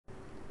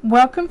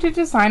Welcome to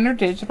Designer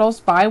Digital's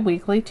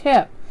bi-weekly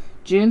tip,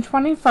 June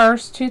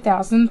 21st,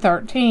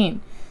 2013.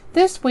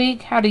 This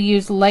week, how to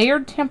use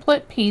layered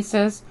template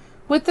pieces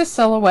with the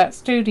Silhouette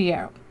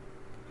Studio.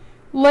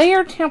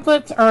 Layered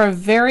templates are a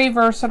very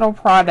versatile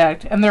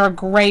product and they're a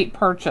great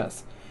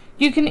purchase.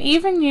 You can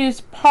even use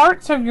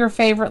parts of your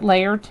favorite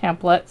layered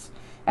templates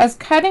as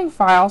cutting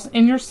files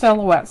in your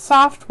Silhouette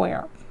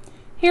software.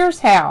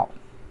 Here's how.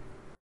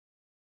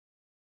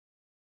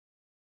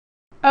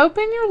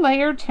 Open your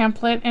layered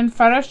template in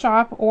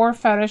Photoshop or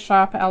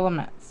Photoshop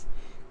Elements.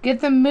 Get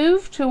the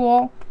Move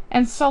tool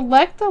and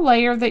select the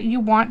layer that you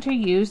want to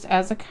use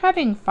as a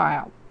cutting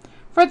file.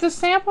 For the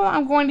sample,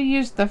 I'm going to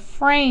use the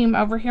frame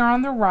over here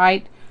on the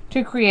right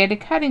to create a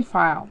cutting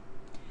file.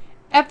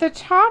 At the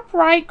top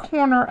right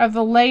corner of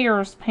the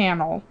Layers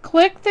panel,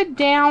 click the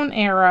down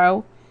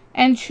arrow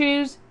and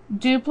choose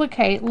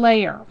Duplicate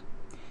Layer.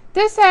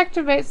 This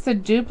activates the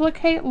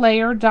Duplicate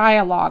Layer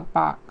dialog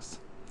box.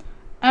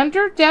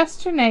 Under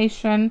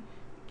Destination,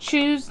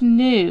 choose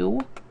New,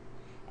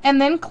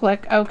 and then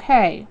click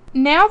OK.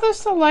 Now the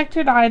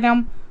selected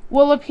item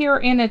will appear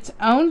in its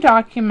own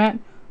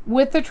document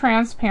with the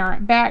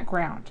transparent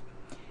background.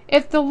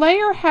 If the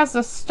layer has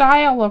a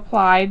style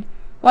applied,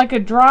 like a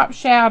drop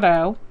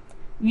shadow,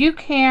 you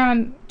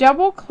can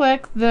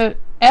double-click the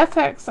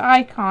FX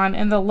icon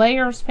in the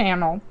Layers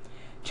panel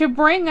to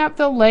bring up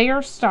the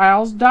Layer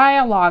Styles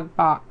dialog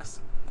box.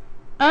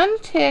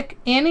 Untick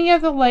any of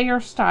the layer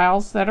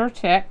styles that are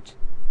ticked,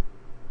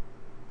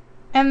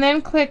 and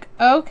then click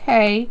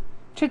OK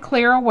to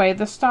clear away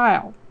the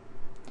style.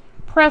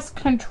 Press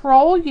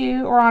Ctrl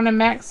U or on a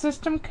Mac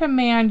system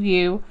Command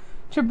U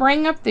to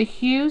bring up the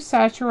Hue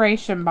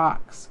Saturation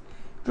box.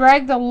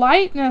 Drag the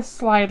lightness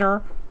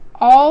slider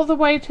all the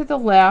way to the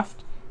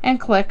left and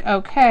click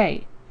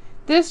OK.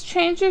 This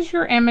changes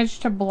your image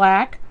to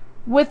black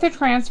with a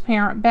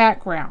transparent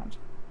background.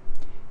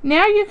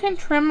 Now you can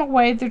trim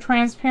away the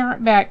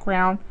transparent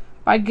background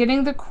by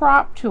getting the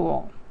Crop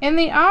tool. In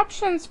the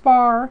Options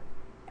bar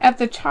at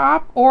the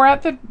top or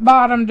at the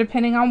bottom,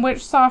 depending on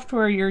which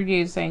software you're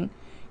using,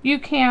 you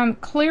can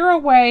clear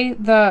away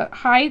the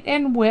height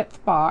and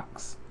width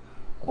box,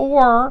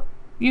 or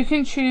you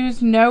can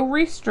choose No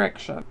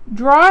Restriction.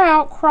 Draw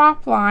out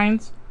crop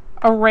lines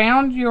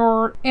around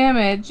your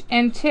image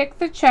and tick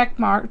the check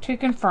mark to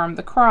confirm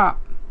the crop.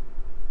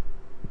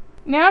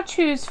 Now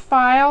choose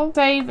File,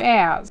 Save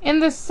As. In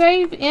the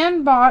Save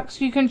In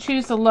box, you can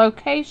choose the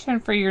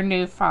location for your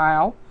new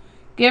file,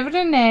 give it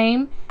a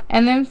name,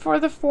 and then for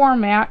the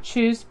format,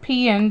 choose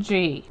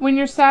PNG. When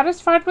you're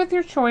satisfied with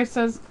your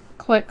choices,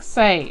 click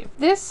Save.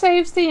 This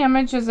saves the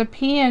image as a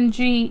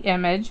PNG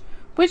image,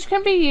 which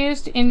can be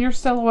used in your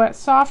Silhouette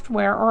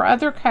software or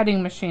other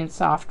cutting machine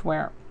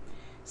software.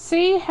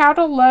 See how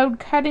to load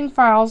cutting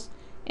files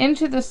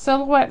into the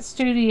Silhouette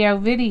Studio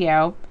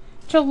video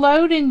to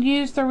load and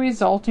use the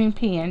resulting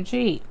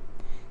PNG.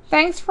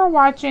 Thanks for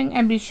watching,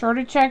 and be sure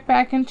to check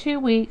back in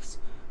 2 weeks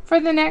for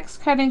the next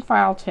cutting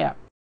file tip.